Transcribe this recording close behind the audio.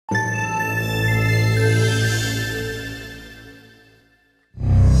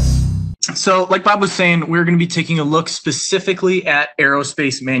So like Bob was saying, we're going to be taking a look specifically at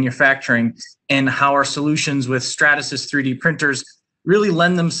aerospace manufacturing and how our solutions with Stratasys 3D printers really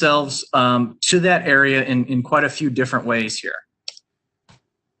lend themselves to that area in quite a few different ways here.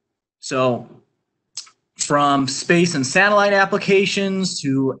 So from space and satellite applications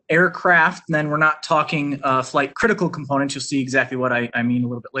to aircraft, and then we're not talking flight critical components. You'll see exactly what I mean a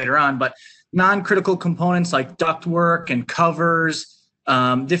little bit later on, but non-critical components like ductwork and covers,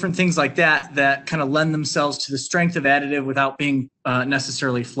 different things like that that kind of lend themselves to the strength of additive without being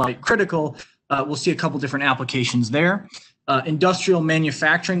necessarily flight critical. We'll see a couple different applications there. Industrial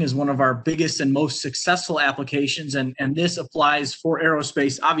manufacturing is one of our biggest and most successful applications, and this applies for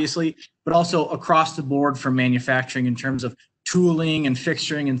aerospace, obviously, but also across the board for manufacturing in terms of tooling and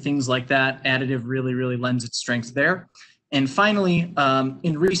fixturing and things like that. Additive really lends its strengths there. And finally,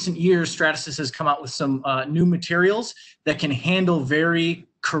 in recent years, Stratasys has come out with some new materials that can handle very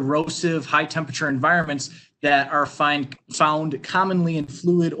corrosive, high-temperature environments that are found commonly in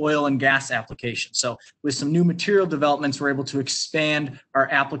fluid, oil, and gas applications. So with some new material developments, we're able to expand our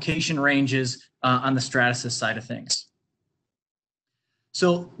application ranges on the Stratasys side of things.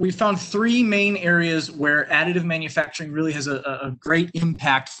 So we found three main areas where additive manufacturing really has a great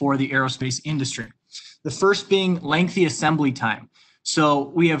impact for the aerospace industry. The first being lengthy assembly time.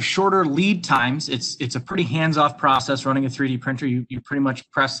 So we have shorter lead times. It's a pretty hands-off process running a 3D printer. You pretty much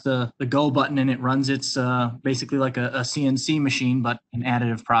press the go button and it runs. It's basically like a CNC machine, but an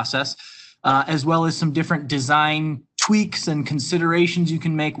additive process, as well as some different design tweaks and considerations you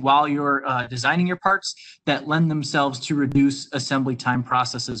can make while you're designing your parts that lend themselves to reduce assembly time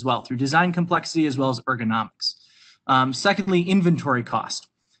process as well through design complexity as well as ergonomics. Secondly, inventory cost.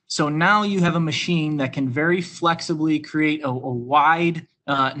 So now you have a machine that can very flexibly create a wide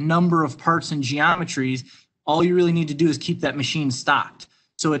number of parts and geometries. All you really need to do is keep that machine stocked.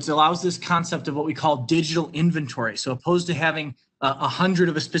 So it allows this concept of what we call digital inventory. So opposed to having 100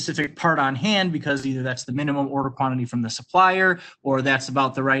 of a specific part on hand, because either that's the minimum order quantity from the supplier, or that's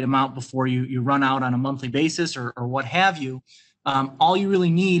about the right amount before you run out on a monthly basis or what have you, all you really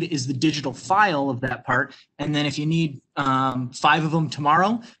need is the digital file of that part. And then if you need 5 of them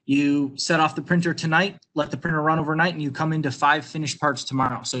tomorrow, you set off the printer tonight, let the printer run overnight, and you come into 5 finished parts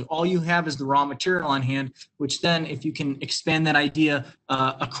tomorrow. So all you have is the raw material on hand, which then if you can expand that idea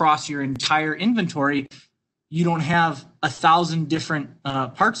across your entire inventory, you don't have 1,000 different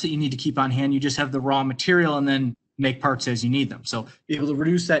parts that you need to keep on hand. You just have the raw material and then make parts as you need them. So be able to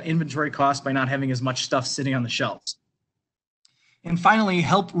reduce that inventory cost by not having as much stuff sitting on the shelves. And finally,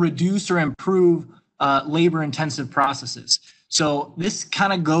 help reduce or improve labor-intensive processes. So this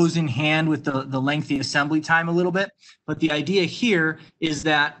kind of goes in hand with the lengthy assembly time a little bit. But the idea here is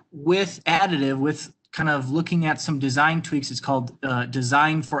that with additive, with kind of looking at some design tweaks, it's called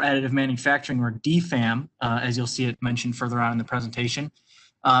Design for Additive Manufacturing, or DFAM, as you'll see it mentioned further on in the presentation.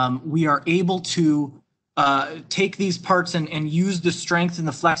 We are able to take these parts and use the strength and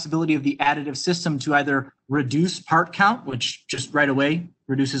the flexibility of the additive system to either reduce part count, which just right away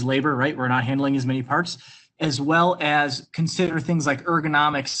reduces labor, right? We're not handling as many parts, as well as consider things like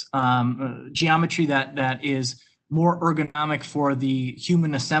ergonomics, geometry that is more ergonomic for the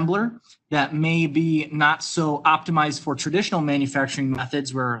human assembler that may be not so optimized for traditional manufacturing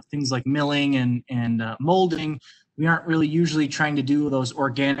methods where things like milling and molding, we aren't really usually trying to do those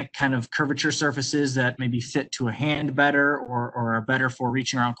organic kind of curvature surfaces that maybe fit to a hand better or are better for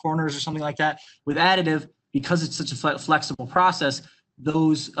reaching around corners or something like that. With additive, because it's such a flexible process,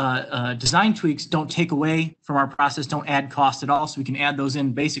 those design tweaks don't take away from our process, don't add cost at all, so we can add those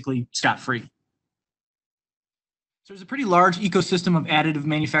in basically scot-free. So there's a pretty large ecosystem of additive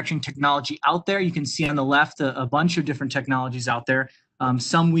manufacturing technology out there. You can see on the left a bunch of different technologies out there.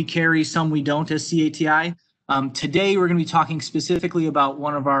 Some we carry, some we don't as CATI. Today, we're going to be talking specifically about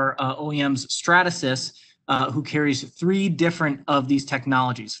one of our OEMs, Stratasys, who carries 3 different of these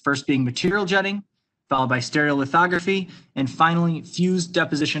technologies. First being material jetting, followed by stereolithography, and finally fused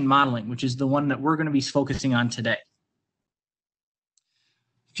deposition modeling, which is the one that we're going to be focusing on today.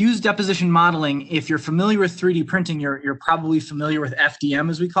 Fused deposition modeling, if you're familiar with 3D printing, you're probably familiar with FDM,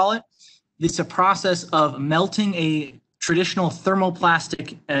 as we call it. It's a process of melting a traditional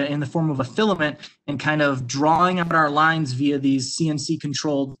thermoplastic in the form of a filament and kind of drawing out our lines via these CNC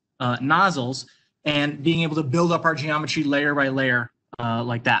controlled nozzles and being able to build up our geometry layer by layer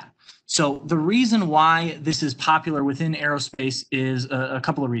like that. So the reason why this is popular within aerospace is a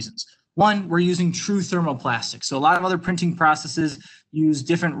couple of reasons. One, we're using true thermoplastic. So a lot of other printing processes use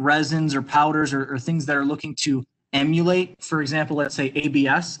different resins or powders or things that are looking to emulate, for example, let's say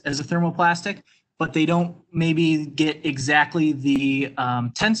ABS as a thermoplastic. but they don't maybe get exactly the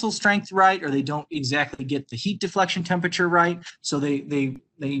tensile strength right, or they don't exactly get the heat deflection temperature right. So they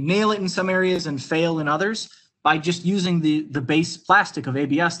nail it in some areas and fail in others. By just using the base plastic of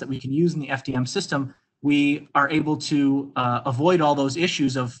ABS that we can use in the FDM system, we are able to avoid all those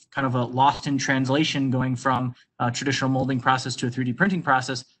issues of kind of a lost in translation going from a traditional molding process to a 3D printing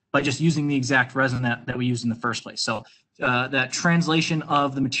process by just using the exact resin that we used in the first place. So that translation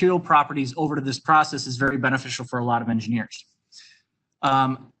of the material properties over to this process is very beneficial for a lot of engineers.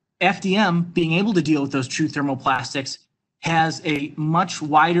 FDM, being able to deal with those true thermoplastics, has a much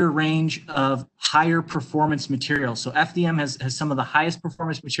wider range of higher performance materials. So FDM has some of the highest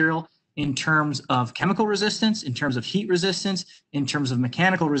performance material in terms of chemical resistance, in terms of heat resistance, in terms of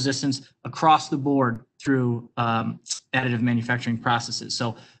mechanical resistance across the board through additive manufacturing processes.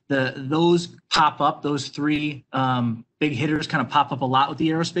 So those pop up, those three big hitters kind of pop up a lot with the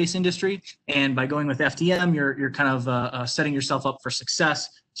aerospace industry. And by going with FDM, you're kind of setting yourself up for success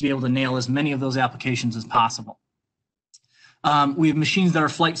to be able to nail as many of those applications as possible. We have machines that are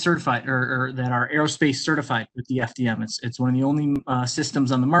flight certified or that are aerospace certified with the FDM. It's one of the only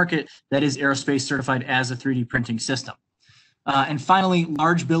systems on the market that is aerospace certified as a 3D printing system. And finally,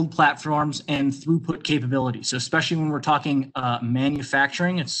 large build platforms and throughput capability. So especially when we're talking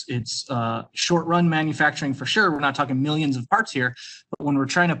manufacturing, it's short run manufacturing for sure. We're not talking millions of parts here, but when we're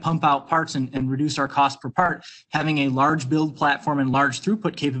trying to pump out parts and reduce our cost per part, having a large build platform and large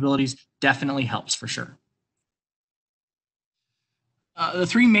throughput capabilities definitely helps for sure. The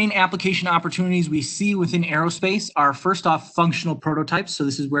three main application opportunities we see within aerospace are, first off, functional prototypes. So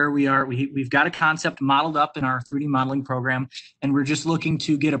this is where we've got a concept modeled up in our 3D modeling program, and we're just looking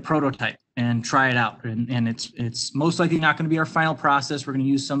to get a prototype and try it out. And it's most likely not going to be our final process. We're going to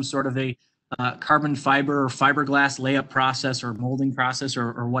use some sort of a carbon fiber or fiberglass layup process or molding process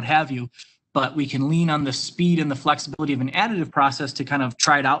or what have you. But we can lean on the speed and the flexibility of an additive process to kind of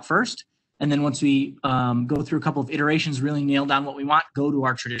try it out first. And then once we go through a couple of iterations, really nail down what we want, go to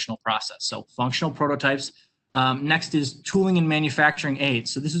our traditional process. So functional prototypes. Next is tooling and manufacturing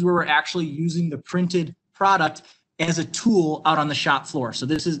aids. So this is where we're actually using the printed product as a tool out on the shop floor. So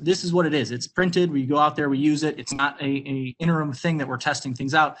this is what it is. It's printed. We go out there, we use it. It's not a interim thing that we're testing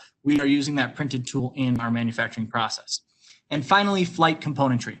things out. We are using that printed tool in our manufacturing process. And finally, flight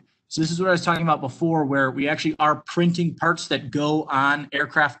componentry. So this is what I was talking about before, where we actually are printing parts that go on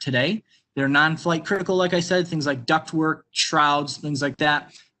aircraft today. They're non-flight critical, like I said, things like ductwork, shrouds, things like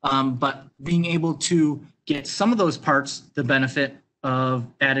that. But being able to get some of those parts, the benefit of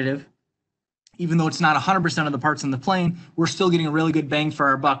additive, even though it's not 100% of the parts in the plane, we're still getting a really good bang for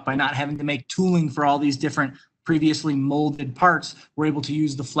our buck by not having to make tooling for all these different previously molded parts. We're able to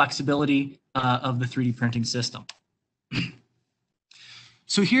use the flexibility of the 3D printing system.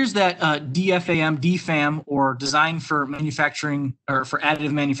 So here's that DFAM, or design for manufacturing or for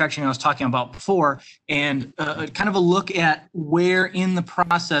additive manufacturing I was talking about before, and kind of a look at where in the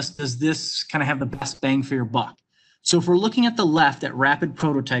process does this kind of have the best bang for your buck. So if we're looking at the left at rapid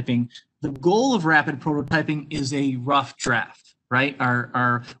prototyping, the goal of rapid prototyping is a rough draft, right?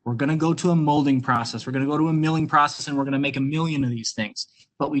 We're going to go to a molding process, we're going to go to a milling process, and we're going to make 1 million of these things.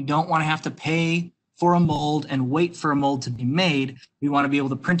 But we don't want to have to pay for a mold and wait for a mold to be made. We want to be able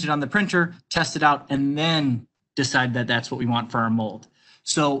to print it on the printer, test it out, and then decide that that's what we want for our mold.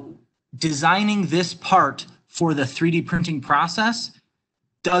 So designing this part for the 3D printing process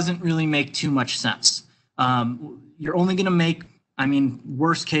doesn't really make too much sense. You're only going to make,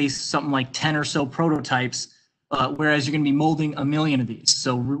 worst case, something like 10 or so prototypes, whereas you're going to be molding 1 million of these.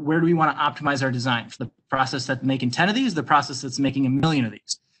 So where do we want to optimize our design? For the process that's making 10 of these, the process that's making 1 million of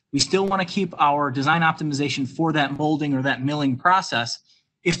these. We still want to keep our design optimization for that molding or that milling process.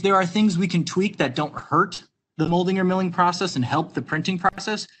 If there are things we can tweak that don't hurt the molding or milling process and help the printing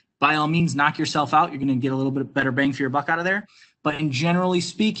process, by all means, knock yourself out. You're going to get a little bit better bang for your buck out of there. But in generally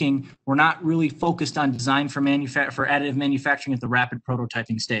speaking, we're not really focused on design for additive manufacturing at the rapid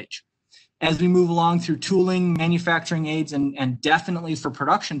prototyping stage. As we move along through tooling, manufacturing aids, and definitely for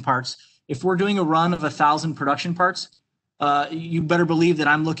production parts, if we're doing a run of 1,000 production parts, you better believe that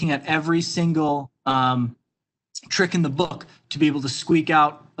I'm looking at every single trick in the book to be able to squeak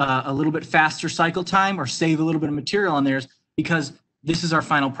out a little bit faster cycle time or save a little bit of material on theirs, because this is our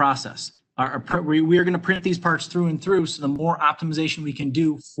final process. We are going to print these parts through and through, so the more optimization we can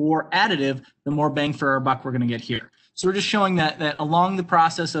do for additive, the more bang for our buck we're going to get here. So we're just showing that along the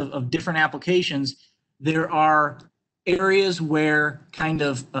process of different applications, there are areas where kind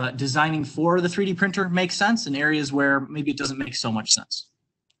of designing for the 3D printer makes sense, and areas where maybe it doesn't make so much sense.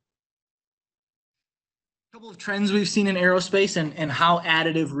 Couple of trends we've seen in aerospace and how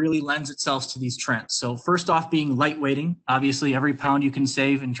additive really lends itself to these trends. So first off, being lightweighting. Obviously, every pound you can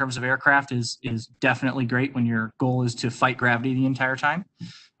save in terms of aircraft is definitely great when your goal is to fight gravity the entire time.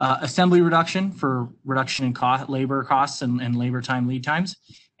 Assembly reduction for reduction in labor costs and labor time lead times,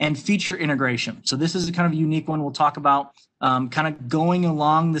 and feature integration. So this is a kind of unique one we'll talk about, kind of going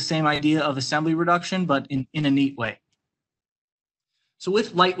along the same idea of assembly reduction, but in a neat way. So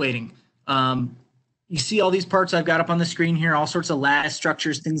with lightweighting, you see all these parts I've got up on the screen here, all sorts of lattice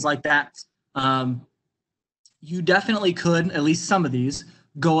structures, things like that. You definitely could, at least some of these,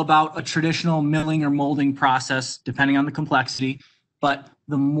 go about a traditional milling or molding process, depending on the complexity. But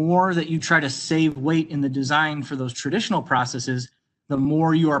the more that you try to save weight in the design for those traditional processes, the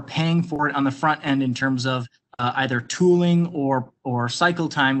more you are paying for it on the front end in terms of either tooling or cycle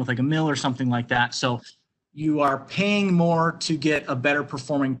time with like a mill or something like that. So you are paying more to get a better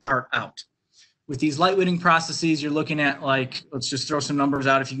performing part out. With these lightweighting processes, you're looking at, like, let's just throw some numbers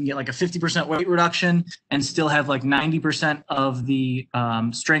out. If you can get like a 50% weight reduction and still have like 90% of the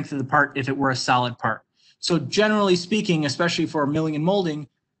strength of the part if it were a solid part. So generally speaking, especially for milling and molding,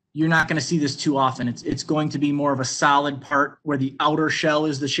 you're not going to see this too often. It's going to be more of a solid part where the outer shell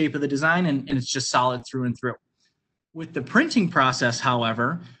is the shape of the design and it's just solid through and through. With the printing process,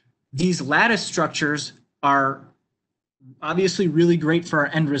 however, these lattice structures are obviously really great for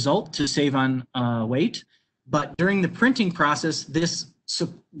our end result to save on weight, but during the printing process, this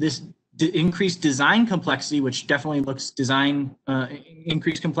increased design complexity, which definitely looks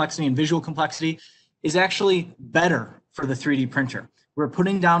increased complexity and visual complexity, is actually better for the 3D printer. We're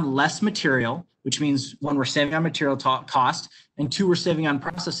putting down less material, which means, one, we're saving on material cost, and two, we're saving on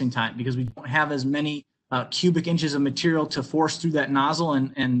processing time because we don't have as many cubic inches of material to force through that nozzle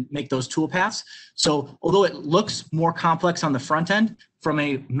and make those tool paths. So although it looks more complex on the front end, from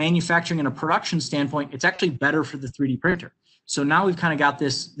a manufacturing and a production standpoint, it's actually better for the 3D printer. So now we've kind of got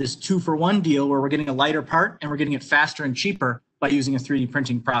this 2-for-1 deal where we're getting a lighter part and we're getting it faster and cheaper by using a 3D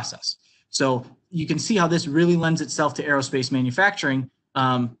printing process. So you can see how this really lends itself to aerospace manufacturing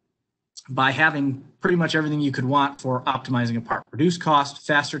by having pretty much everything you could want for optimizing a part. Reduce cost,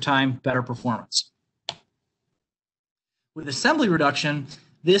 faster time, better performance. With assembly reduction,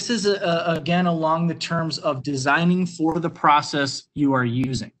 this is, again, along the terms of designing for the process you are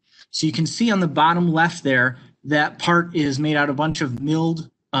using. So you can see on the bottom left there, that part is made out of a bunch of milled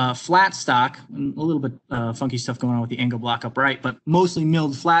flat stock, and a little bit funky stuff going on with the angle block up right, but mostly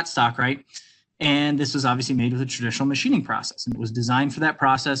milled flat stock, right? And this was obviously made with a traditional machining process. And it was designed for that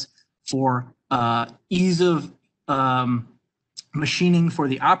process for ease of machining for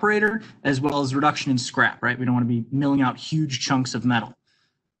the operator, as well as reduction in scrap, right? We don't want to be milling out huge chunks of metal.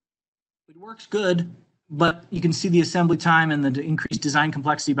 It works good, but you can see the assembly time and the increased design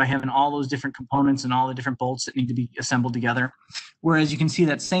complexity by having all those different components and all the different bolts that need to be assembled together. Whereas you can see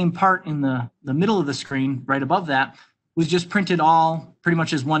that same part in the middle of the screen, right above that, was just printed all pretty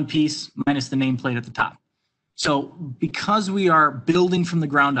much as one piece minus the nameplate at the top. So because we are building from the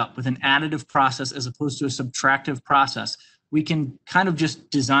ground up with an additive process as opposed to a subtractive process, we can kind of just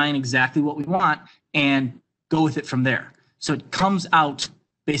design exactly what we want and go with it from there. So it comes out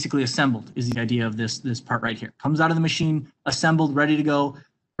basically assembled is the idea of this part right here. Comes out of the machine, assembled, ready to go,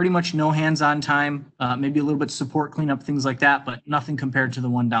 pretty much no hands-on time, maybe a little bit of support, cleanup, things like that, but nothing compared to the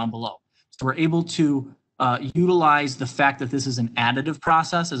one down below. So we're able to utilize the fact that this is an additive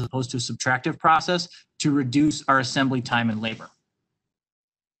process as opposed to a subtractive process to reduce our assembly time and labor.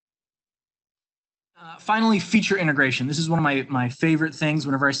 Finally, feature integration. This is one of my favorite things.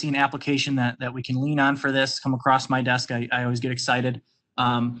 Whenever I see an application that we can lean on for this come across my desk, I always get excited.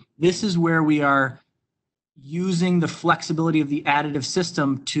 This is where we are using the flexibility of the additive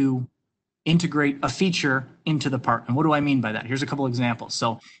system to integrate a feature into the part. And what do I mean by that? Here's a couple examples.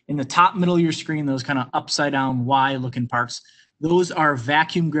 So in the top middle of your screen, those kind of upside down Y looking parts, those are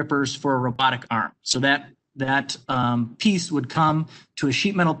vacuum grippers for a robotic arm. So that piece would come to a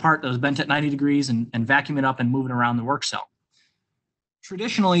sheet metal part that was bent at 90 degrees and vacuum it up and move it around the work cell.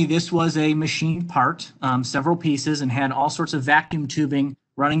 Traditionally, this was a machined part, several pieces, and had all sorts of vacuum tubing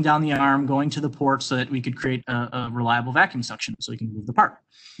running down the arm, going to the port so that we could create a reliable vacuum suction so we can move the part.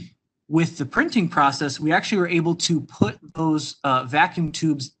 With the printing process, we actually were able to put those vacuum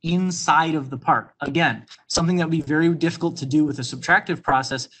tubes inside of the part. Again, something that would be very difficult to do with a subtractive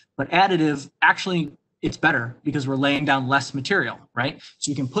process, but additive, actually, it's better because we're laying down less material, right? So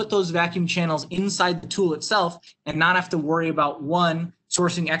you can put those vacuum channels inside the tool itself and not have to worry about, one,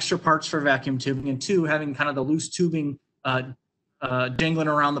 sourcing extra parts for vacuum tubing, and two, having kind of the loose tubing jangling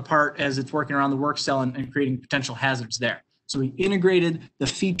around the part as it's working around the work cell and creating potential hazards there. So we integrated the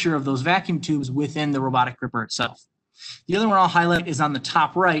feature of those vacuum tubes within the robotic gripper itself. The other one I'll highlight is on the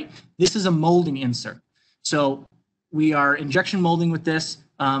top right. This is a molding insert. So we are injection molding with this.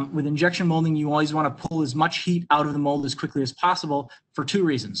 With injection molding, you always want to pull as much heat out of the mold as quickly as possible for two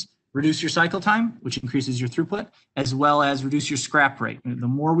reasons. Reduce your cycle time, which increases your throughput, as well as reduce your scrap rate. The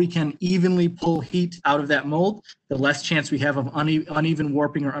more we can evenly pull heat out of that mold, the less chance we have of uneven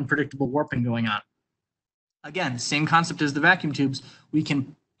warping or unpredictable warping going on. Again, same concept as the vacuum tubes. We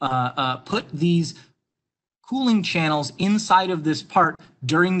can put these cooling channels inside of this part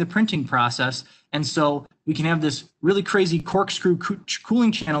during the printing process. And so we can have this really crazy corkscrew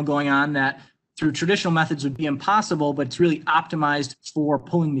cooling channel going on that through traditional methods would be impossible, but it's really optimized for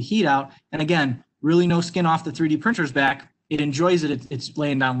pulling the heat out. And again, really no skin off the 3D printer's back. It enjoys it. It's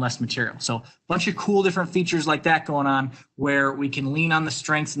laying down less material. So a bunch of cool different features like that going on where we can lean on the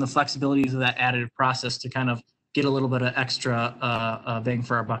strengths and the flexibilities of that additive process to kind of get a little bit of extra bang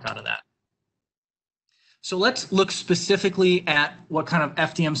for our buck out of that. So let's look specifically at what kind of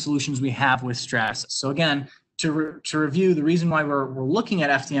FDM solutions we have with Stratasys. So again, to review, the reason why we're looking at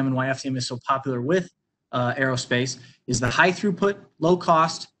FDM and why FDM is so popular with aerospace is the high throughput, low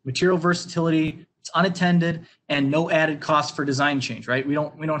cost, material versatility, it's unattended, and no added cost for design change, right? We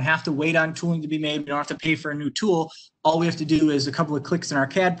don't have to wait on tooling to be made. We don't have to pay for a new tool. All we have to do is a couple of clicks in our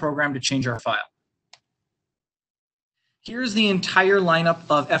CAD program to change our file. Here's the entire lineup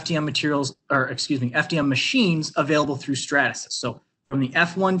of FDM materials, or excuse me, FDM machines available through Stratasys. So from the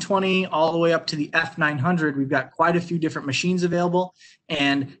F120 all the way up to the F900, we've got quite a few different machines available,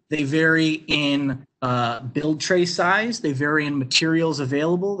 and they vary in build tray size, they vary in materials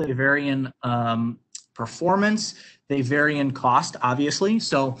available, they vary in performance, they vary in cost, obviously.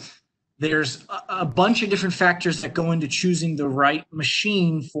 So there's a bunch of different factors that go into choosing the right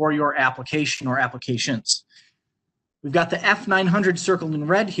machine for your application or applications. We've got the F900 circled in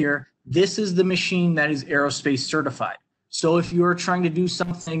red here. This is the machine that is aerospace certified. So if you're trying to do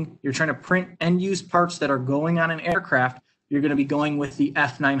something, you're trying to print end-use parts that are going on an aircraft, you're going to be going with the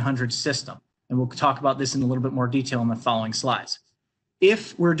F900 system. And we'll talk about this in a little bit more detail in the following slides.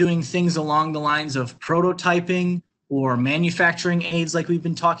 If we're doing things along the lines of prototyping or manufacturing aids like we've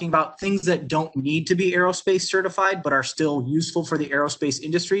been talking about, things that don't need to be aerospace certified but are still useful for the aerospace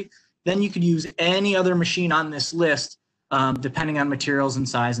industry, then you could use any other machine on this list, depending on materials and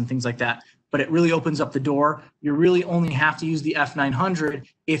size and things like that. But it really opens up the door. You really only have to use the F900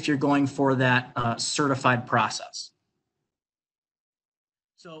 if you're going for that certified process.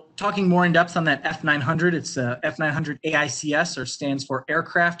 So talking more in depth on that F900, it's F900 AICS, or stands for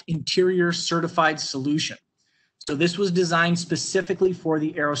Aircraft Interior Certified Solution. So this was designed specifically for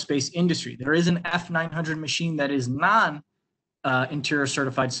the aerospace industry. There is an F900 machine that is non-interior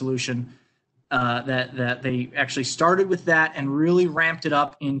certified solution, that they actually started with that and really ramped it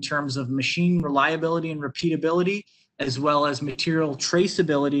up in terms of machine reliability and repeatability, as well as material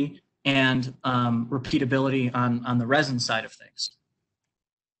traceability and repeatability on the resin side of things.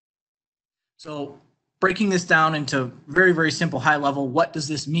 So breaking this down into very, very simple high level, what does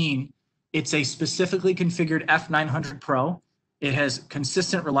this mean? It's a specifically configured F900 Pro. It has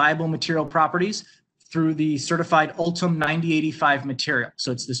consistent, reliable material properties through the certified Ultim 9085 material.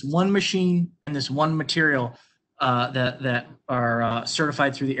 So it's this one machine and this one material that are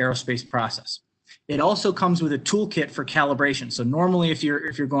certified through the aerospace process. It also comes with a toolkit for calibration. So normally, if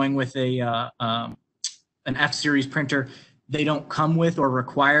you're going with an F-series printer, they don't come with or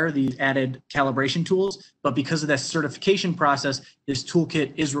require these added calibration tools. But because of that certification process, this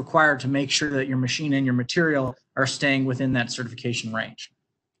toolkit is required to make sure that your machine and your material are staying within that certification range.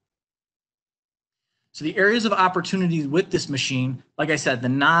 So the areas of opportunities with this machine, like I said, the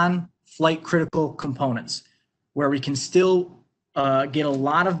non-flight critical components, where we can still get a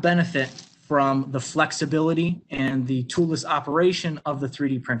lot of benefit from the flexibility and the toolless operation of the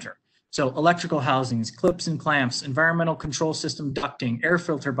 3D printer. So electrical housings, clips and clamps, environmental control system ducting, air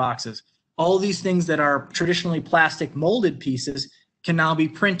filter boxes, all these things that are traditionally plastic molded pieces can now be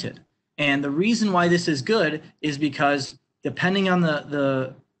printed. And the reason why this is good is because depending on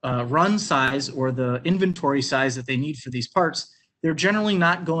the run size or the inventory size that they need for these parts, they're generally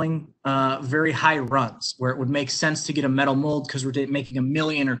not going very high runs where it would make sense to get a metal mold because we're making 1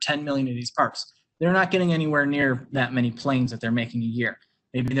 million or 10 million of these parts. They're not getting anywhere near that many planes that they're making a year.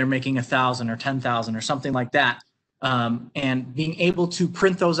 Maybe they're making 1,000 or 10,000 or something like that. And being able to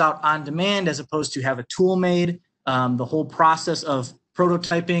print those out on demand as opposed to have a tool made, the whole process of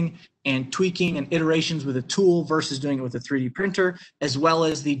prototyping and tweaking and iterations with a tool versus doing it with a 3D printer, as well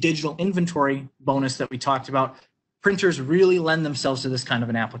as the digital inventory bonus that we talked about, printers really lend themselves to this kind of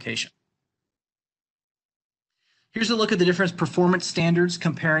an application. Here's a look at the different performance standards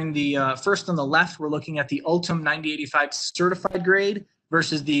comparing the, first on the left, we're looking at the Ultim 9085 certified grade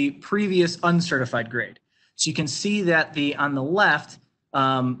versus the previous uncertified grade. So you can see that on the left,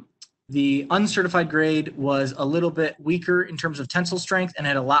 the uncertified grade was a little bit weaker in terms of tensile strength and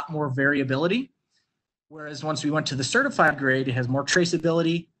had a lot more variability. Whereas once we went to the certified grade, it has more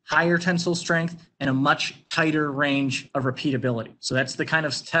traceability, higher tensile strength, and a much tighter range of repeatability. So that's the kind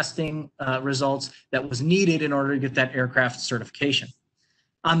of testing results that was needed in order to get that aircraft certification.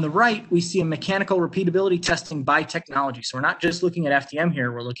 On the right, we see a mechanical repeatability testing by technology. So we're not just looking at FDM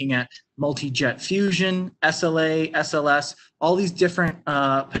here, we're looking at multi-jet fusion, SLA, SLS, all these different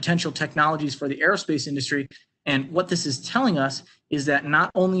potential technologies for the aerospace industry. And what this is telling us is that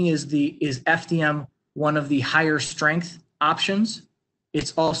not only is FDM one of the higher strength options,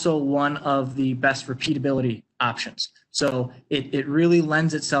 it's also one of the best repeatability options. So it really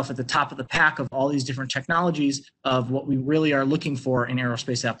lends itself at the top of the pack of all these different technologies of what we really are looking for in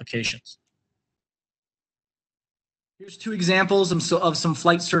aerospace applications. Here's two examples of some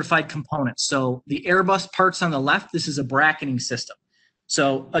flight certified components. So the Airbus parts on the left, this is a bracketing system.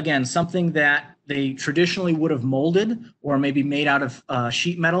 So again, something that they traditionally would have molded or maybe made out of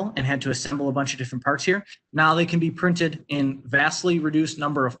sheet metal and had to assemble a bunch of different parts here. Now they can be printed in vastly reduced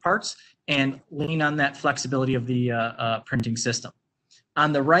number of parts and lean on that flexibility of the printing system.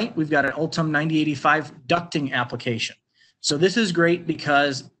 On the right, we've got an Ultim 9085 ducting application. So this is great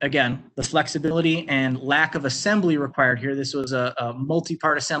because, again, the flexibility and lack of assembly required here. This was a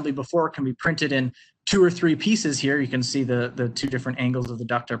multi-part assembly before. It can be printed in 2 or 3 pieces here. You can see the 2 different angles of the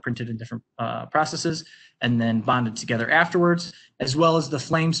duct are printed in different processes and then bonded together afterwards, as well as the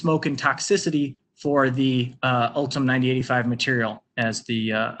flame, smoke, and toxicity for the Ultim 9085 material, as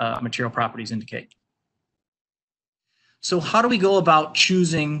the material properties indicate. So how do we go about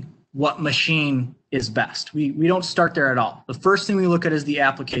choosing what machine is best? We don't start there at all. The first thing we look at is the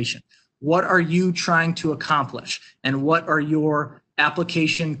application. What are you trying to accomplish? And what are your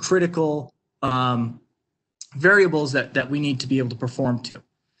application critical variables that we need to be able to perform to?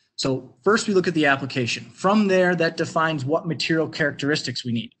 So first we look at the application. From there, that defines what material characteristics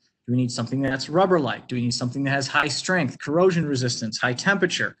we need. Do we need something that's rubber-like? Do we need something that has high strength, corrosion resistance, high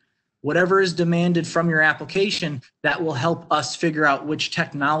temperature? Whatever is demanded from your application, that will help us figure out which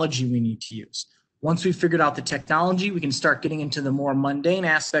technology we need to use. Once we've figured out the technology, we can start getting into the more mundane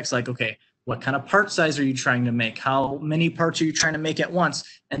aspects like, okay, what kind of part size are you trying to make? How many parts are you trying to make at once?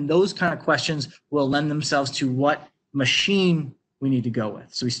 And those kind of questions will lend themselves to what machine we need to go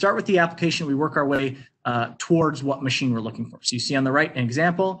with. So we start with the application, we work our way towards what machine we're looking for. So you see on the right an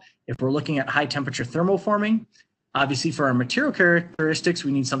example, if we're looking at high temperature thermoforming, obviously for our material characteristics,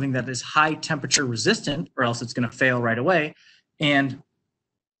 we need something that is high temperature resistant or else it's going to fail right away. And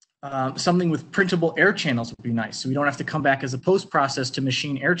something with printable air channels would be nice. So we don't have to come back as a post-process to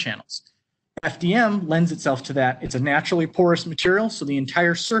machine air channels. FDM lends itself to that. It's a naturally porous material, so the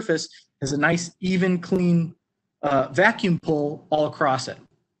entire surface has a nice, even, clean vacuum pull all across it.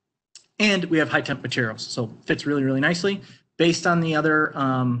 And we have high temp materials, so fits really, really nicely. Based on the other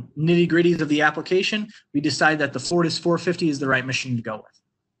nitty-gritties of the application, we decide that the Fortis 450 is the right machine to go with.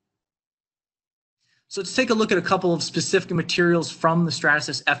 So let's take a look at a couple of specific materials from the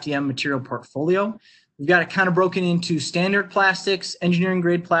Stratasys FDM material portfolio. We've got it kind of broken into standard plastics, engineering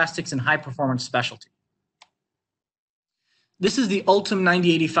grade plastics, and high performance specialty. This is the Ultim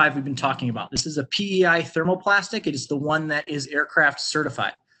 9085 we've been talking about. This is a PEI thermoplastic. It is the one that is aircraft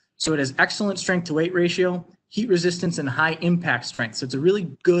certified. So it has excellent strength to weight ratio, heat resistance, and high impact strength. So it's a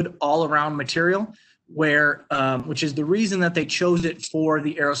really good all-around material where, which is the reason that they chose it for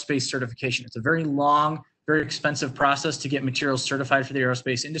the aerospace certification. It's a very long, very expensive process to get materials certified for the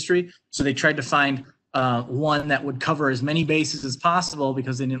aerospace industry. So they tried to find one that would cover as many bases as possible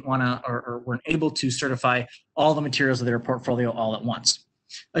because they didn't want to or weren't able to certify all the materials of their portfolio all at once.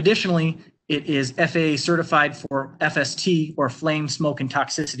 Additionally, it is FAA certified for FST, or flame, smoke, and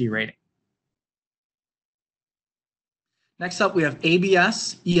toxicity rating. Next up, we have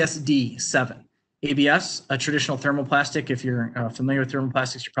ABS ESD7. ABS, a traditional thermoplastic. If you're familiar with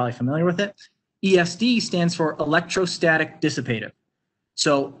thermoplastics, you're probably familiar with it. ESD stands for electrostatic dissipative.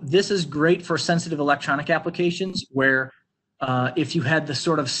 So this is great for sensitive electronic applications where if you had the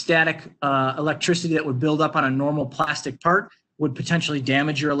sort of static electricity that would build up on a normal plastic part would potentially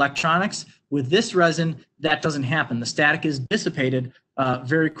damage your electronics. With this resin, that doesn't happen. The static is dissipated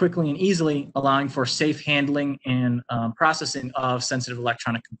very quickly and easily, allowing for safe handling and processing of sensitive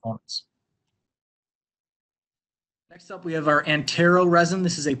electronic components. Next up, we have our Antero resin.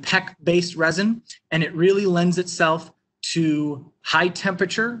 This is a PEC-based resin, and it really lends itself to high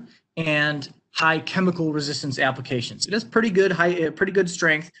temperature and high chemical resistance applications. It has pretty good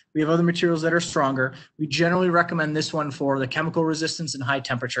strength. We have other materials that are stronger. We generally recommend this one for the chemical resistance and high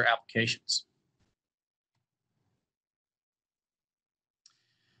temperature applications.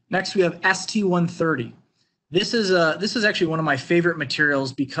 Next, we have ST130. This is actually one of my favorite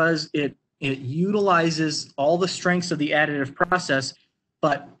materials because it utilizes all the strengths of the additive process,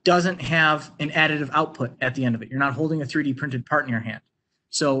 but doesn't have an additive output at the end of it. You're not holding a 3D printed part in your hand.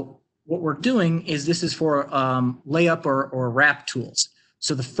 So what we're doing is this is for layup or wrap tools.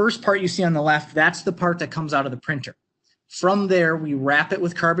 So the first part you see on the left, that's the part that comes out of the printer. From there, we wrap it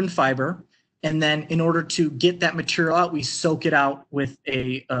with carbon fiber. And then in order to get that material out, we soak it out with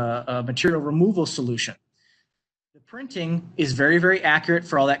a material removal solution. The printing is very, very accurate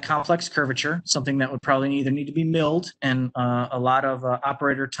for all that complex curvature, something that would probably either need to be milled and a lot of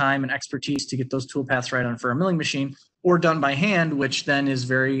operator time and expertise to get those tool paths right on for a milling machine, or done by hand, which then is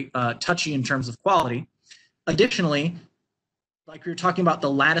very touchy in terms of quality. Additionally, like we were talking about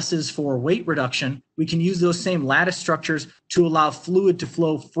the lattices for weight reduction, we can use those same lattice structures to allow fluid to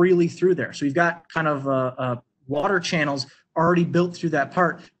flow freely through there. So we've got kind of water channels already built through that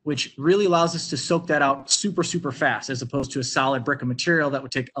part, which really allows us to soak that out super, super fast, as opposed to a solid brick of material that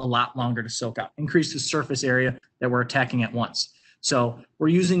would take a lot longer to soak out. Increase the surface area that we're attacking at once. So we're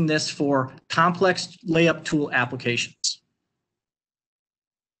using this for complex layup tool applications.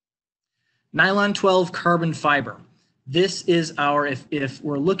 Nylon 12 carbon fiber. This is our, if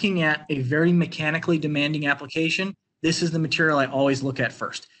we're looking at a very mechanically demanding application, this is the material I always look at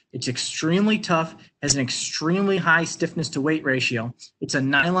first. It's extremely tough, has an extremely high stiffness to weight ratio. It's a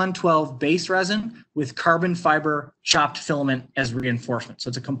nylon 12 base resin with carbon fiber chopped filament as reinforcement. So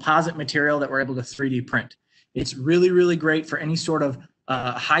it's a composite material that we're able to 3D print. It's really, really great for any sort of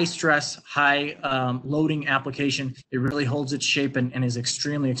high stress, high loading application. It really holds its shape and is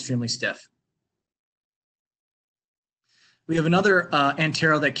extremely, extremely stiff. We have another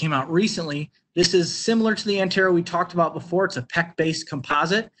Antero that came out recently. This is similar to the Antero we talked about before. It's a PEC-based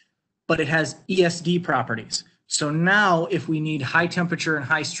composite, but it has ESD properties. So now if we need high temperature and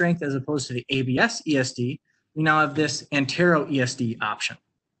high strength as opposed to the ABS ESD, we now have this Antero ESD option.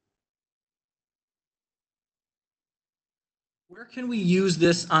 Where can we use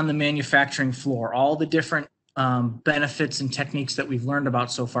this on the manufacturing floor? All the different benefits and techniques that we've learned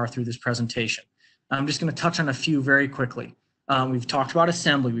about so far through this presentation. I'm just going to touch on a few very quickly. We've talked about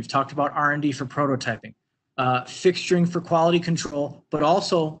assembly. We've talked about R&D for prototyping, fixturing for quality control, but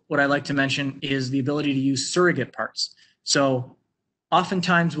also what I like to mention is the ability to use surrogate parts. So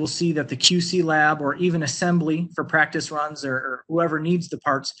oftentimes we'll see that the QC lab or even assembly for practice runs or whoever needs the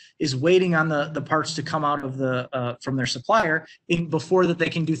parts is waiting on the parts to come out of the from their supplier before that they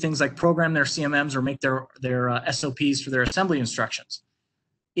can do things like program their CMMs or make their SOPs for their assembly instructions.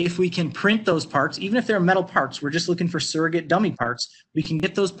 If we can print those parts, even if they're metal parts, we're just looking for surrogate dummy parts, we can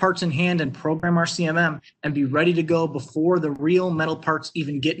get those parts in hand and program our CMM and be ready to go before the real metal parts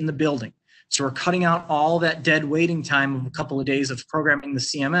even get in the building. So we're cutting out all that dead waiting time of a couple of days of programming the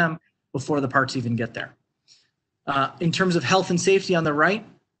CMM before the parts even get there. In terms of health and safety on the right,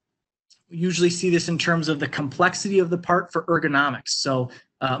 we usually see this in terms of the complexity of the part for ergonomics. So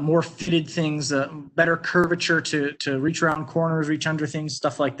more fitted things, better curvature to reach around corners, reach under things,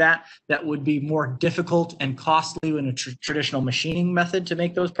 stuff like that. That would be more difficult and costly in a traditional machining method to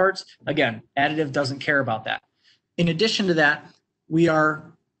make those parts. Again, additive doesn't care about that. In addition to that,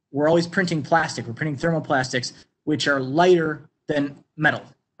 we're always printing plastic. We're printing thermoplastics, which are lighter than metal,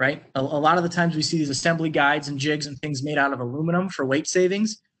 right? A lot of the times we see these assembly guides and jigs and things made out of aluminum for weight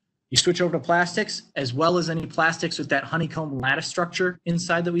savings. You switch over to plastics, as well as any plastics with that honeycomb lattice structure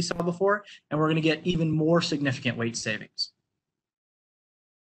inside that we saw before, and we're going to get even more significant weight savings.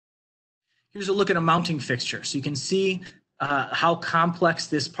 Here's a look at a mounting fixture. So you can see how complex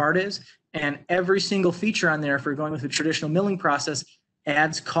this part is, and every single feature on there, if we're going with a traditional milling process,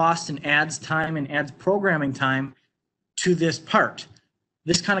 adds cost and adds time and adds programming time to this part.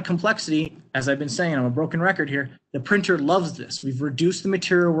 This kind of complexity, as I've been saying, I'm a broken record here, the printer loves this. We've reduced the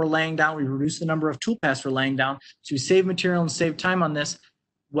material we're laying down. We've reduced the number of tool paths we're laying down. So we save material and save time on this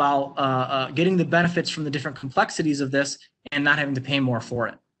while getting the benefits from the different complexities of this and not having to pay more for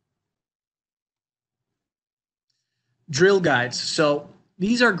it. Drill guides. So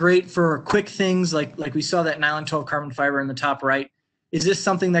these are great for quick things like we saw that nylon 12 carbon fiber in the top right. Is this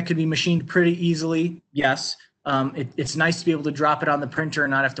something that could be machined pretty easily? Yes. It's nice to be able to drop it on the printer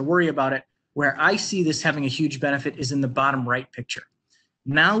and not have to worry about it. Where I see this having a huge benefit is in the bottom right picture.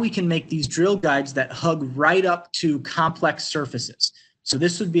 Now we can make these drill guides that hug right up to complex surfaces. So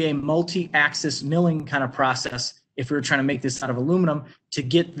this would be a multi-axis milling kind of process if we were trying to make this out of aluminum, to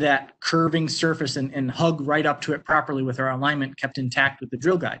get that curving surface and hug right up to it properly with our alignment kept intact with the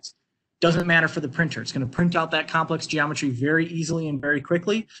drill guides. Doesn't matter for the printer. It's going to print out that complex geometry very easily and very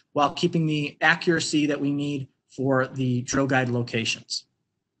quickly while keeping the accuracy that we need for the drill guide locations.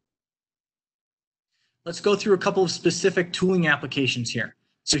 Let's go through a couple of specific tooling applications here.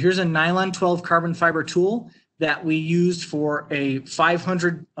 So here's a nylon 12 carbon fiber tool that we used for a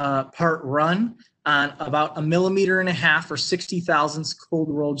 500 part run on about 1.5 millimeters or 60 thousandths cold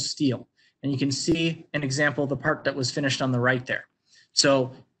rolled steel. And you can see an example of the part that was finished on the right there.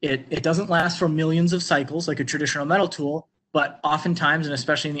 So it doesn't last for millions of cycles like a traditional metal tool, but oftentimes, and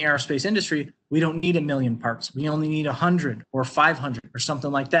especially in the aerospace industry, we don't need 1 million parts. We only need 100 or 500 or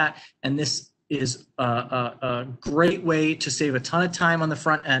something like that. And this is a great way to save a ton of time on the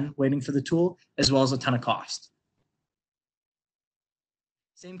front end waiting for the tool, as well as a ton of cost.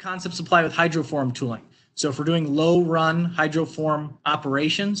 Same concepts apply with hydroform tooling. So if we're doing low run hydroform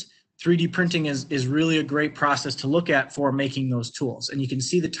operations, 3D printing is really a great process to look at for making those tools. And you can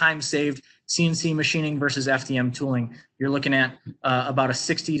see the time saved, CNC machining versus FDM tooling. You're looking at about a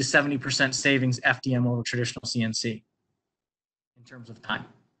 60 to 70% savings FDM over traditional CNC in terms of time.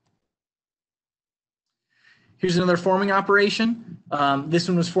 Here's another forming operation. This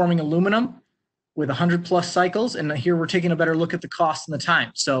one was forming aluminum with 100+ cycles, and here we're taking a better look at the cost and the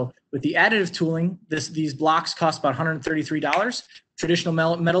time. So with the additive tooling, these blocks cost about $133. Traditional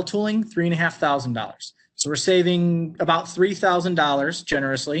metal tooling, $3,500. So we're saving about $3,000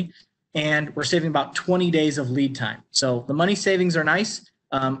 generously, and we're saving about 20 days of lead time. So the money savings are nice.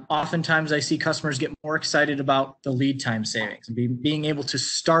 Oftentimes I see customers get more excited about the lead time savings and being able to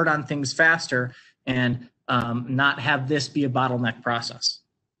start on things faster and not have this be a bottleneck process.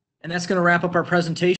 And that's going to wrap up our presentation.